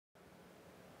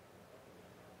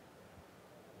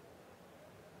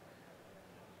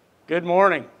Good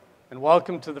morning, and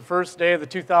welcome to the first day of the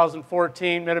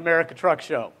 2014 Mid-America Truck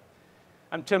Show.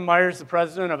 I'm Tim Myers, the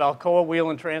president of Alcoa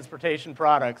Wheel and Transportation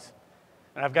Products,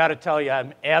 and I've got to tell you,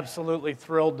 I'm absolutely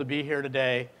thrilled to be here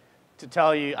today to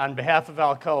tell you, on behalf of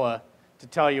Alcoa, to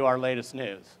tell you our latest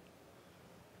news.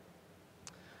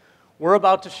 We're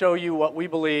about to show you what we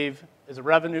believe is a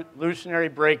revolutionary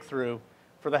breakthrough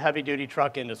for the heavy-duty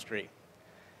truck industry.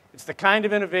 It's the kind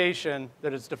of innovation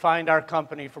that has defined our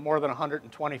company for more than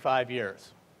 125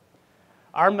 years.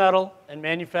 Our metal and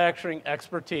manufacturing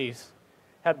expertise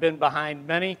have been behind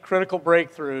many critical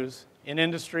breakthroughs in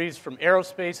industries from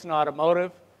aerospace and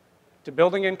automotive to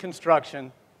building and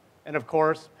construction, and of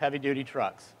course, heavy-duty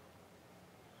trucks.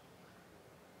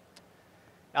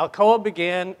 Alcoa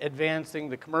began advancing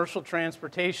the commercial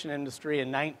transportation industry in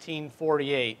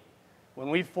 1948 when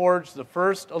we forged the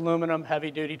first aluminum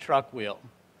heavy-duty truck wheel,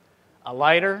 a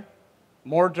lighter,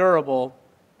 more durable,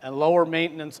 and lower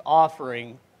maintenance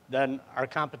offering than our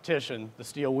competition, the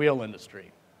steel wheel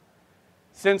industry.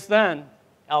 Since then,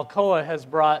 Alcoa has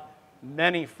brought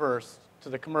many firsts to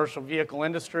the commercial vehicle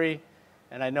industry,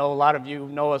 and I know a lot of you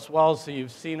know us well, so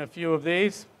you've seen a few of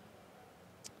these.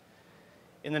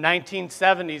 In the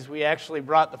 1970s, we actually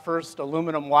brought the first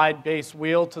aluminum wide base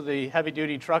wheel to the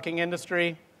heavy-duty trucking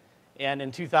industry. And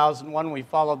in 2001, we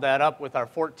followed that up with our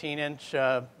 14-inch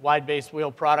wide base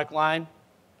wheel product line.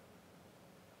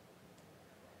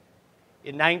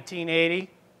 In 1980,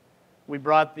 we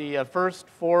brought the first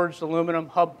forged aluminum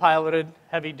hub-piloted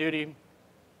heavy-duty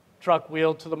truck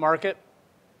wheel to the market.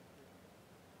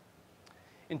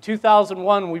 In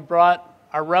 2001, we brought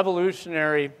our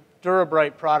revolutionary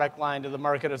DuraBrite product line to the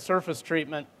market, a surface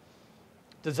treatment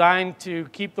designed to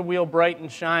keep the wheel bright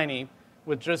and shiny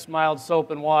with just mild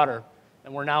soap and water.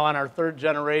 And we're now on our third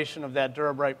generation of that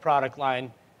DuraBrite product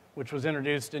line, which was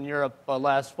introduced in Europe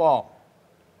last fall.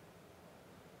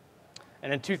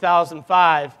 And in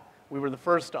 2005, we were the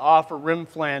first to offer rim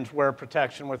flange wear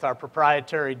protection with our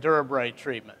proprietary DuraBrite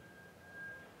treatment.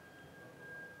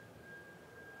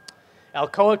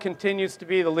 Alcoa continues to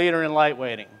be the leader in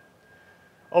lightweighting.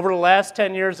 Over the last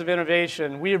 10 years of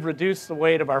innovation, we have reduced the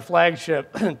weight of our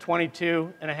flagship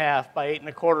 22.5 by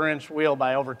 8.25 inch wheel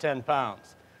by over 10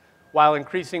 pounds, while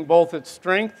increasing both its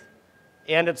strength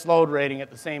and its load rating at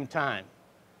the same time.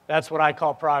 That's what I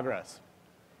call progress.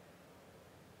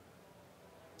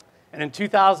 And in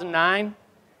 2009,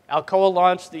 Alcoa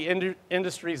launched the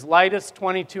industry's lightest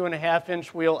 22.5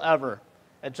 inch wheel ever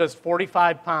at just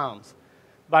 45 pounds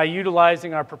by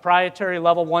utilizing our proprietary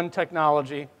Level 1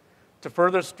 technology to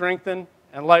further strengthen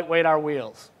and lightweight our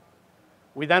wheels.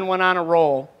 We then went on a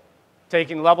roll,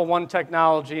 taking Level 1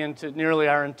 technology into nearly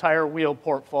our entire wheel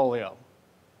portfolio.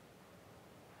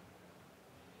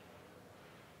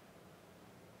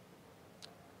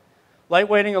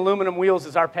 Lightweighting aluminum wheels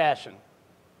is our passion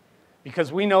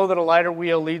because we know that a lighter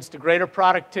wheel leads to greater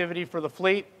productivity for the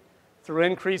fleet through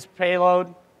increased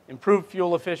payload, improved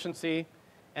fuel efficiency,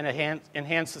 and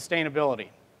enhanced sustainability.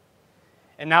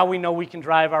 And now we know we can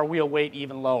drive our wheel weight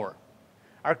even lower.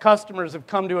 Our customers have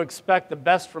come to expect the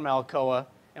best from Alcoa,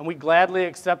 and we gladly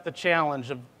accept the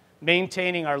challenge of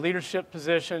maintaining our leadership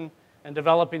position and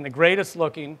developing the greatest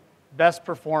looking, best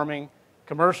performing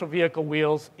commercial vehicle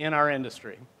wheels in our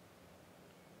industry.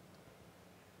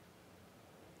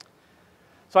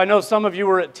 So I know some of you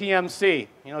were at TMC.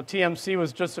 You know, TMC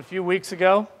was just a few weeks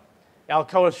ago.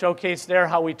 Alcoa showcased there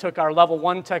how we took our Level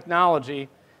 1 technology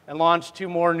and launched 2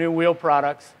 more new wheel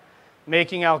products,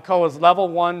 making Alcoa's Level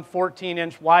 1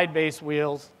 14-inch wide base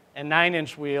wheels and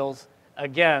 9-inch wheels,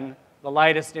 again, the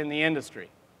lightest in the industry.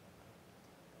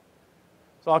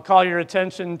 So I'll call your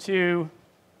attention to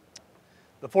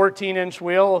the 14-inch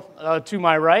wheel to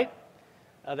my right.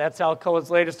 That's Alcoa's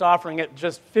latest offering at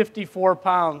just 54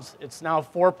 pounds. It's now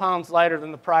 4 pounds lighter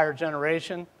than the prior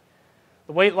generation.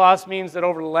 The weight loss means that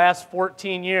over the last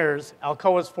 14 years,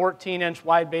 Alcoa's 14-inch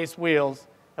wide base wheels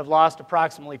have lost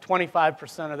approximately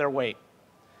 25% of their weight.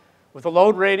 With a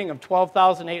load rating of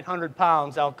 12,800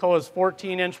 pounds, Alcoa's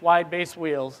 14-inch wide base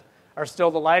wheels are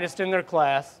still the lightest in their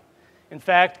class. In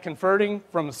fact, converting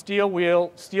from steel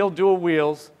dual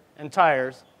wheels and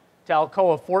tires to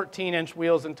Alcoa 14-inch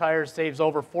wheels and tires saves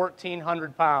over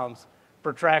 1,400 pounds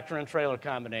per tractor and trailer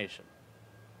combination.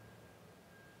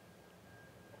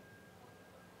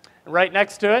 And right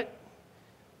next to it,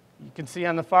 you can see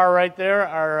on the far right there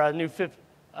our new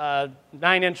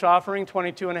 9-inch offering,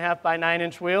 22.5 by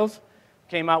 9-inch wheels.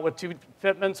 Came out with 2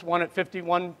 fitments, one at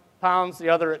 51 pounds, the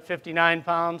other at 59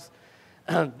 pounds.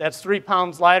 That's 3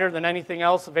 pounds lighter than anything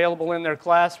else available in their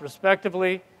class,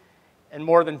 respectively, and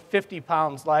more than 50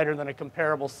 pounds lighter than a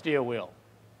comparable steel wheel.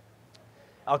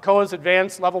 Alcoa's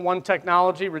advanced level 1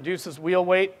 technology reduces wheel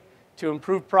weight to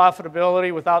improve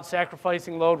profitability without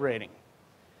sacrificing load rating.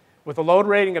 With a load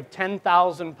rating of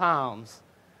 10,000 pounds,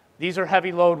 these are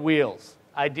heavy load wheels,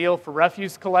 ideal for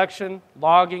refuse collection,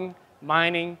 logging,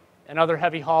 mining, and other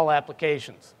heavy haul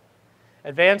applications.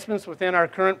 Advancements within our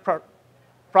current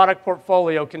product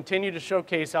portfolio continue to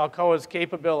showcase Alcoa's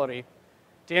capability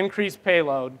to increase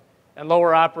payload and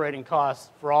lower operating costs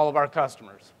for all of our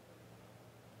customers.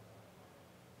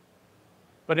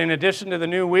 But in addition to the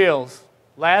new wheels,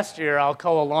 last year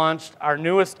Alcoa launched our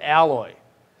newest alloy,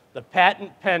 the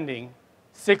patent-pending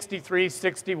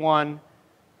 6361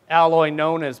 alloy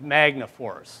known as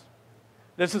MagnaForce.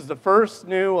 This is the first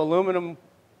new aluminum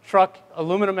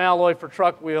alloy for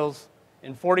truck wheels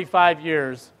in 45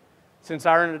 years since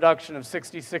our introduction of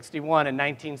 6061 in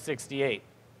 1968.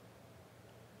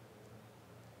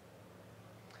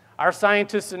 Our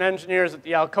scientists and engineers at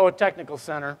the Alcoa Technical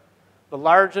Center, the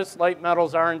largest light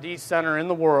metals R&D center in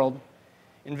the world,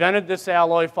 invented this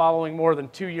alloy following more than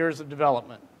 2 years of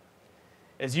development.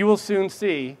 As you will soon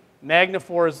see,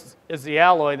 MagnaForce is the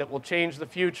alloy that will change the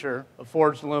future of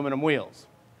forged aluminum wheels.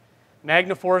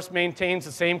 MagnaForce maintains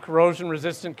the same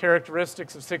corrosion-resistant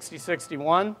characteristics of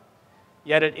 6061,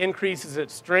 yet it increases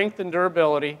its strength and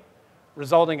durability,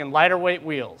 resulting in lighter weight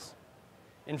wheels.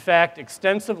 In fact,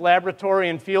 extensive laboratory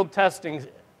and field testings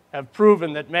have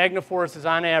proven that MagnaForce is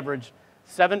on average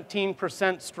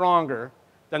 17% stronger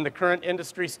than the current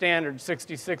industry standard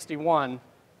 6061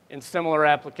 in similar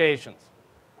applications.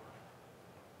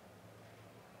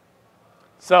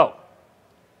 So,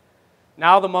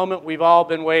 now the moment we've all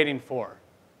been waiting for.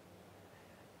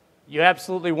 You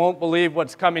absolutely won't believe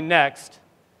what's coming next.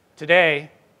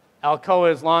 Today,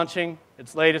 Alcoa is launching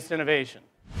its latest innovation.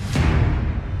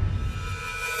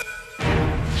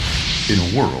 In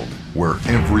a world where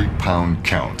every pound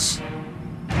counts,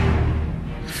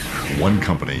 one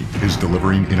company is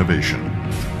delivering innovation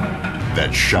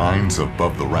that shines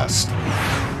above the rest.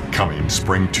 Coming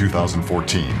spring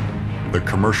 2014, the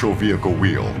commercial vehicle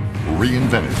wheel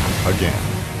reinvented again.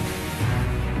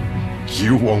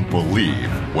 You won't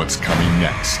believe what's coming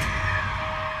next.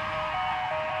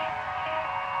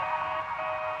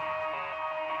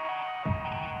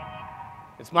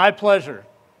 It's my pleasure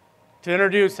to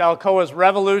introduce Alcoa's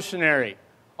revolutionary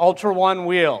UltraONE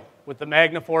wheel with the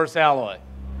MagnaForce alloy.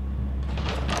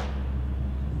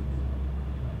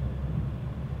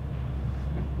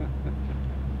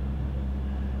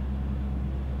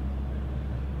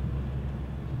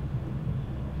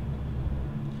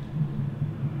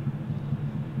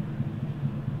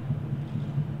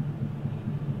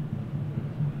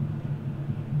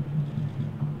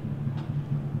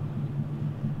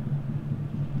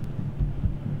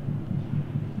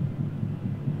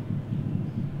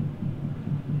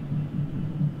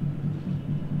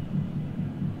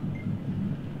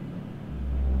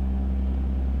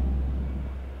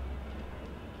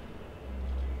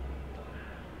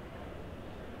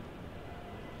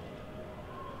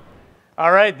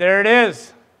 All right, there it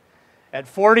is, at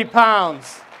 40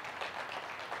 pounds.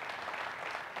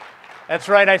 That's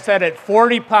right, I said at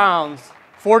 40 pounds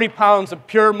of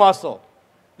pure muscle.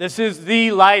 This is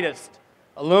the lightest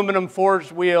aluminum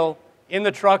forged wheel in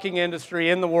the trucking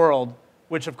industry in the world,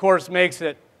 which of course makes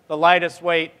it the lightest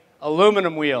weight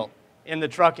aluminum wheel in the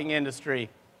trucking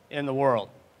industry in the world.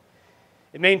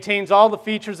 It maintains all the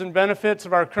features and benefits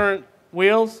of our current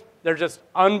wheels. They're just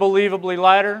unbelievably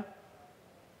lighter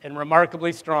and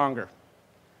remarkably stronger.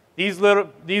 These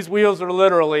wheels are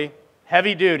literally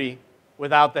heavy duty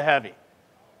without the heavy.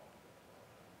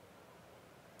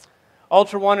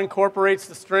 UltraONE incorporates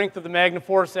the strength of the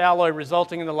MagnaForce alloy,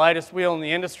 resulting in the lightest wheel in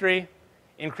the industry,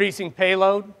 increasing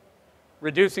payload,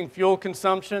 reducing fuel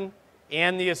consumption,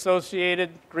 and the associated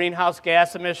greenhouse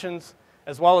gas emissions,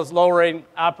 as well as lowering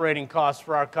operating costs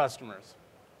for our customers.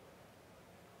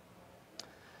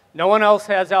 No one else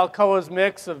has Alcoa's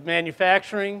mix of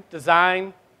manufacturing,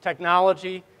 design,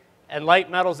 technology, and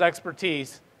light metals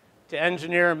expertise to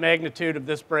engineer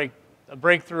a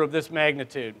breakthrough of this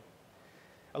magnitude,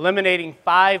 eliminating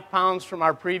 5 pounds from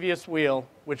our previous wheel,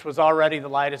 which was already the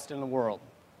lightest in the world.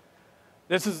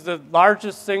 This is the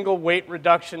largest single weight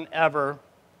reduction ever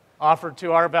offered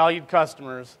to our valued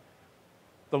customers,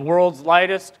 the world's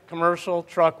lightest commercial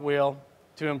truck wheel,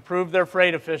 to improve their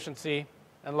freight efficiency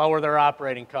and lower their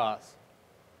operating costs.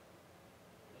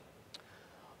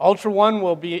 UltraONE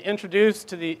will be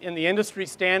introduced in the industry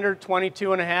standard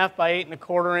 22.5 by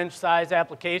 8.25 inch size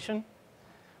application.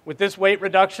 With this weight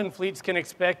reduction, fleets can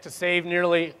expect to save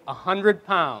nearly 100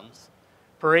 pounds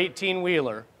per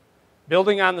 18-wheeler,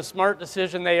 building on the smart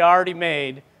decision they already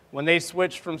made when they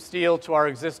switched from steel to our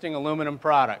existing aluminum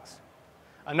products.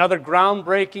 Another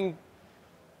groundbreaking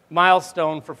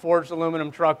milestone for forged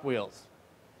aluminum truck wheels.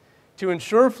 To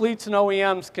ensure fleets and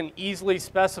OEMs can easily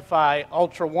specify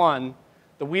UltraONE,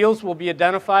 the wheels will be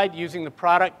identified using the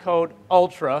product code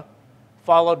ULTRA,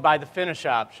 followed by the finish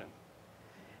option.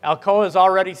 Alcoa is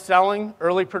already selling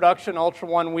early production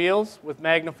UltraONE wheels with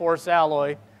MagnaForce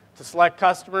alloy to select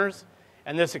customers,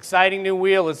 and this exciting new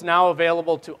wheel is now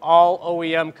available to all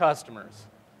OEM customers.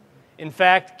 In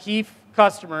fact, key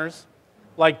customers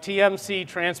like TMC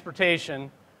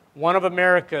Transportation, one of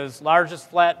America's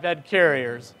largest flatbed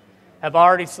carriers, have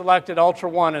already selected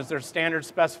UltraONE as their standard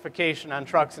specification on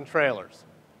trucks and trailers.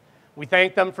 We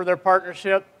thank them for their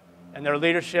partnership and their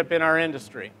leadership in our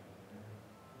industry.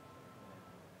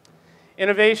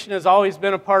 Innovation has always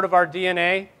been a part of our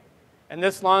DNA, and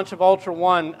this launch of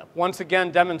UltraONE once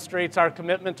again demonstrates our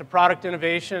commitment to product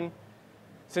innovation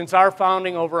since our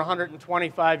founding over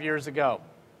 125 years ago.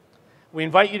 We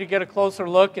invite you to get a closer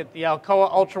look at the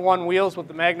Alcoa UltraONE wheels with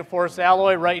the MagnaForce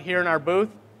alloy right here in our booth,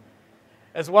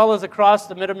 as well as across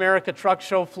the Mid-America Truck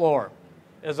Show floor,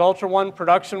 as UltraONE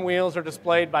production wheels are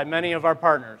displayed by many of our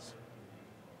partners.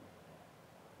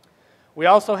 We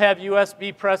also have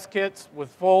USB press kits with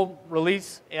full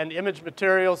release and image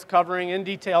materials covering in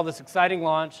detail this exciting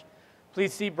launch.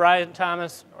 Please see Brian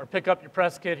Thomas or pick up your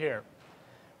press kit here.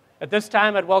 At this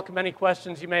time, I'd welcome any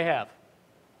questions you may have.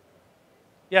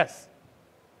 Yes?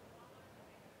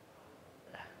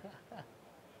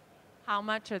 How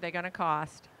much are they going to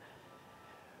cost?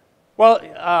 Well,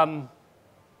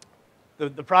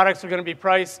 the products are going to be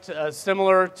priced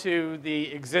similar to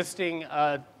the existing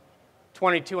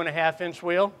 22.5-inch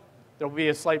wheel. There will be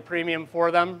a slight premium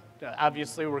for them.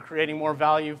 Obviously, we're creating more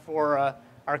value for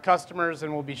our customers,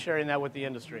 and we'll be sharing that with the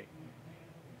industry.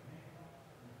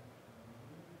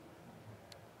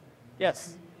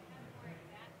 Yes?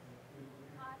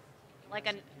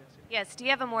 Yes, do you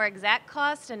have a more exact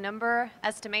cost, a number,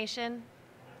 estimation?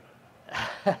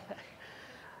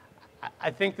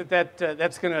 I think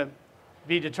that's going to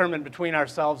be determined between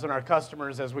ourselves and our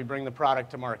customers as we bring the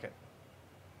product to market.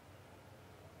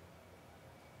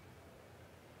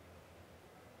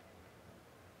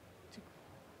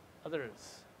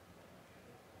 Others?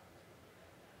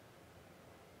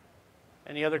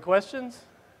 Any other questions?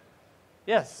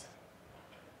 Yes.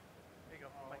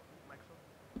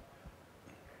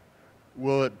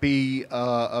 Will it be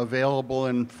available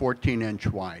in 14-inch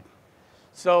wide?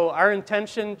 So our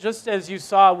intention, just as you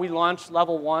saw, we launched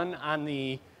level 1 on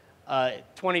the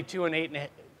 22 and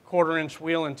 8.25-inch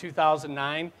wheel in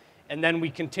 2009, and then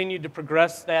we continued to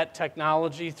progress that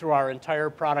technology through our entire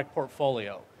product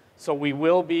portfolio. So we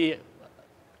will be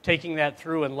taking that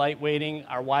through and lightweighting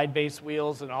our wide base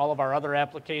wheels and all of our other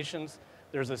applications.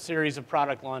 There's a series of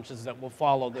product launches that will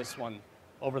follow this one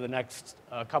over the next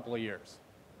couple of years.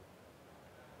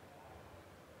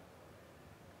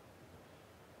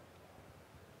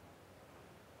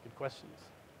 Good questions.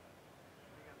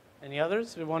 Any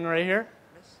others? We have one right here.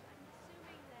 I'm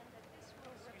assuming then that this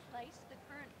will replace the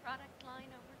current product line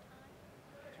over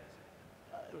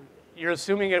time? You're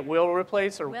assuming it will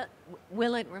replace, or?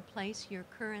 Will it replace your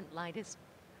current lightest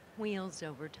wheels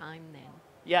over time then?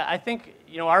 Yeah, I think,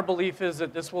 our belief is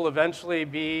that this will eventually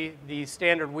be the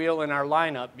standard wheel in our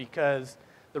lineup, because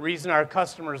the reason our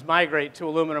customers migrate to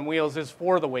aluminum wheels is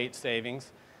for the weight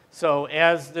savings. So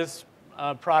as this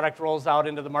product rolls out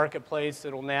into the marketplace,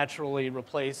 it'll naturally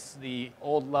replace the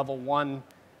old level 1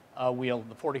 wheel,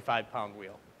 the 45-pound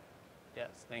wheel. Yes,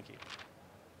 thank you.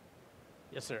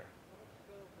 Yes, sir.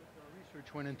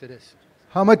 Research went into this.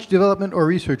 How much development or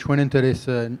research went into this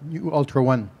new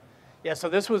UltraONE? Yeah, so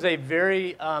this was a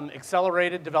very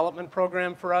accelerated development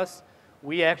program for us.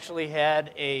 We actually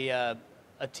had a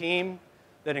team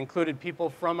that included people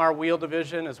from our wheel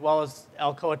division as well as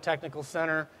Alcoa Technical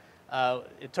Center.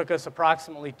 It took us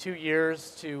approximately 2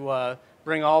 years to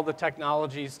bring all the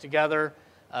technologies together,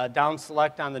 down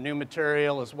select on the new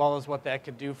material as well as what that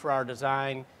could do for our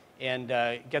design, and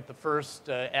get the first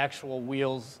actual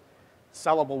wheels,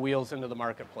 sellable wheels, into the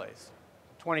marketplace.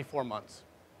 24 months.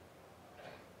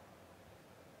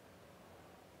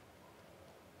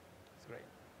 That's great.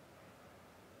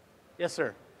 Yes,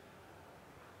 sir.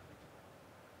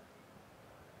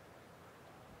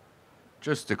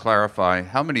 Just to clarify,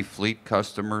 how many fleet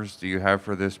customers do you have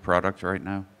for this product right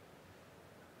now?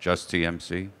 Just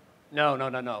TMC?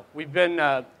 No.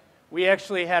 We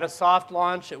actually had a soft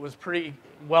launch. It was pretty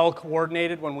well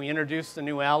coordinated when we introduced the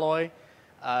new alloy.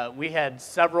 We had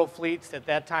several fleets at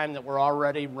that time that were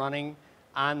already running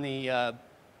on the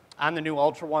new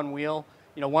UltraONE wheel.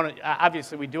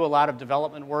 Obviously we do a lot of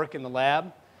development work in the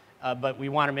lab, but we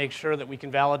want to make sure that we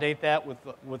can validate that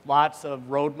with lots of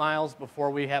road miles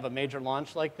before we have a major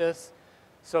launch like this.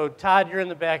 So Todd, you're in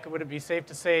the back. Would it be safe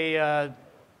to say a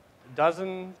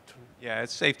dozen? Yeah,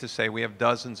 it's safe to say we have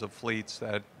dozens of fleets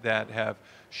that have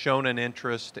shown an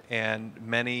interest, and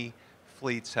many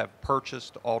fleets have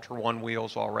purchased UltraONE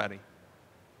wheels already.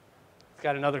 It's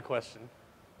got another question.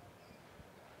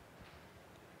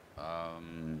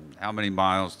 How many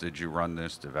miles did you run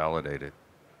this to validate it?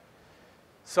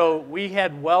 So we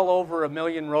had well over 1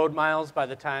 million road miles by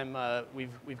the time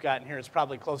we've gotten here. It's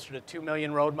probably closer to 2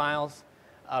 million road miles.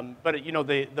 But you know,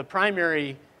 the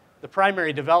primary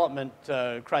development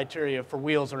criteria for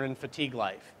wheels are in fatigue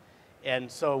life,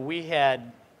 and so we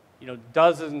had, you know,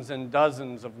 dozens and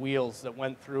dozens of wheels that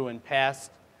went through and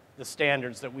passed the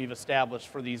standards that we've established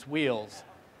for these wheels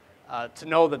to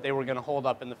know that they were going to hold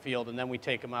up in the field, and then we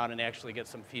take them out and actually get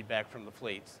some feedback from the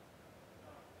fleets.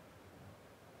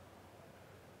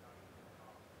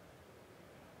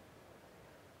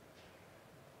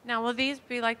 Now, will these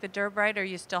be like the Durbrite, or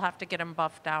you still have to get them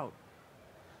buffed out?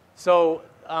 So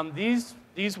these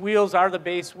wheels are the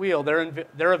base wheel.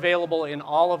 They're available in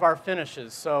all of our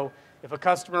finishes. So if a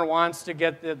customer wants to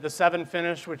get the 7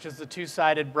 finish, which is the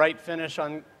two-sided bright finish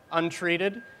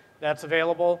untreated, that's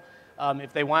available.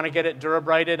 If they want to get it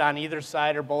Durabrighted on either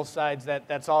side or both sides,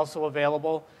 that's also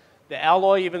available. The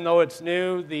alloy, even though it's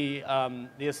new, the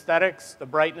aesthetics, the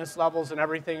brightness levels and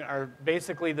everything are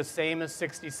basically the same as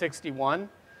 6061.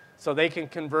 So they can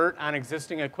convert on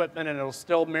existing equipment and it'll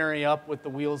still marry up with the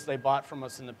wheels they bought from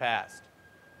us in the past.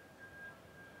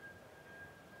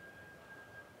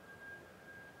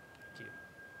 Thank you.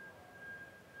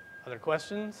 Other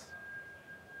questions?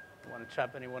 Want to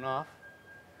chop anyone off?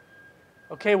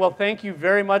 Okay, well, thank you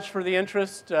very much for the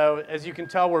interest. As you can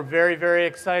tell, we're very, very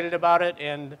excited about it,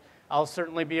 and I'll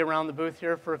certainly be around the booth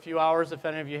here for a few hours if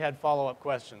any of you had follow-up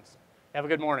questions. Have a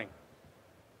good morning.